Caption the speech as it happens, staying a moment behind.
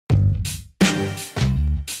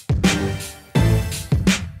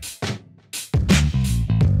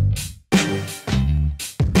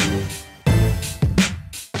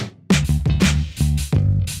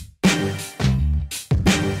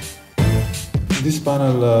this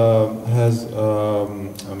panel has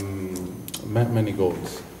many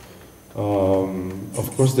goals.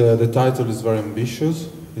 Of course, the title is very ambitious.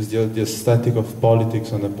 It's the aesthetic of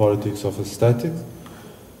politics and the politics of aesthetics.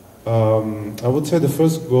 I would say the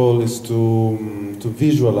first goal is to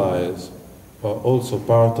visualize also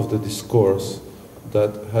part of the discourse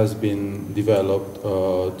that has been developed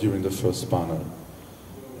during the first panel.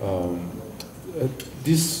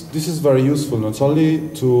 This is very useful not only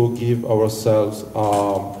to give ourselves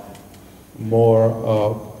a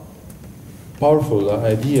more powerful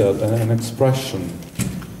idea and expression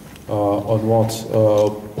on what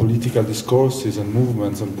political discourses and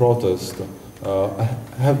movements and protests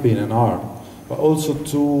have been and are, but also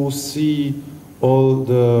to see all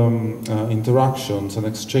the interactions and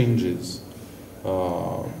exchanges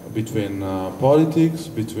between politics,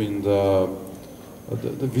 between the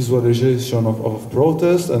visualization of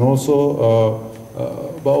protest, and also,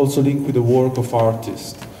 but also linked with the work of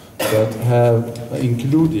artists that have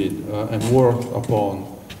included and worked upon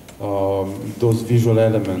those visual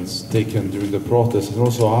elements taken during the protest, and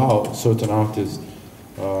also how certain artists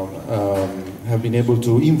have been able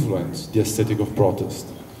to influence the aesthetic of protest.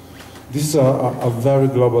 This is a very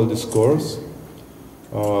global discourse.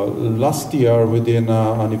 Last year, within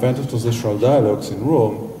an event of translational dialogues in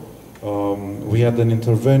Rome, we had an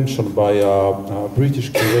intervention by a British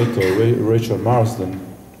curator, Rachel Marsden,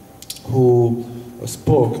 who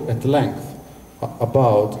spoke at length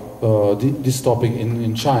about this topic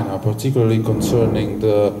in China, particularly concerning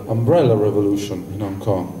the umbrella revolution in Hong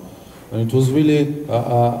Kong. And it was really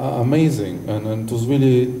amazing, and it was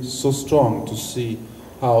really so strong to see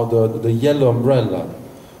how the yellow umbrella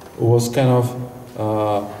was kind of,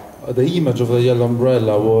 the image of the yellow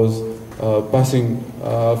umbrella was passing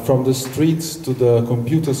from the streets to the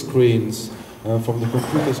computer screens, from the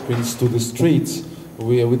computer screens to the streets,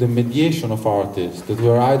 with the mediation of artists that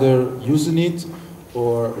were either using it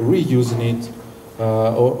or reusing it,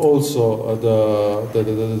 or also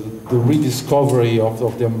the rediscovery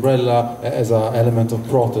of the umbrella as an element of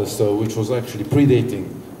protest, which was actually predating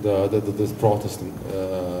the protest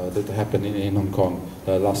that happened in Hong Kong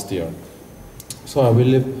last year. So I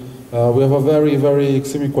believe we have a very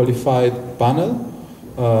extremely qualified panel,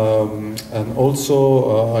 and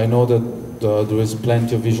also I know that there is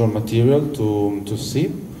plenty of visual material to see,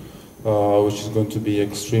 which is going to be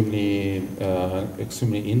extremely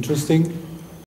interesting.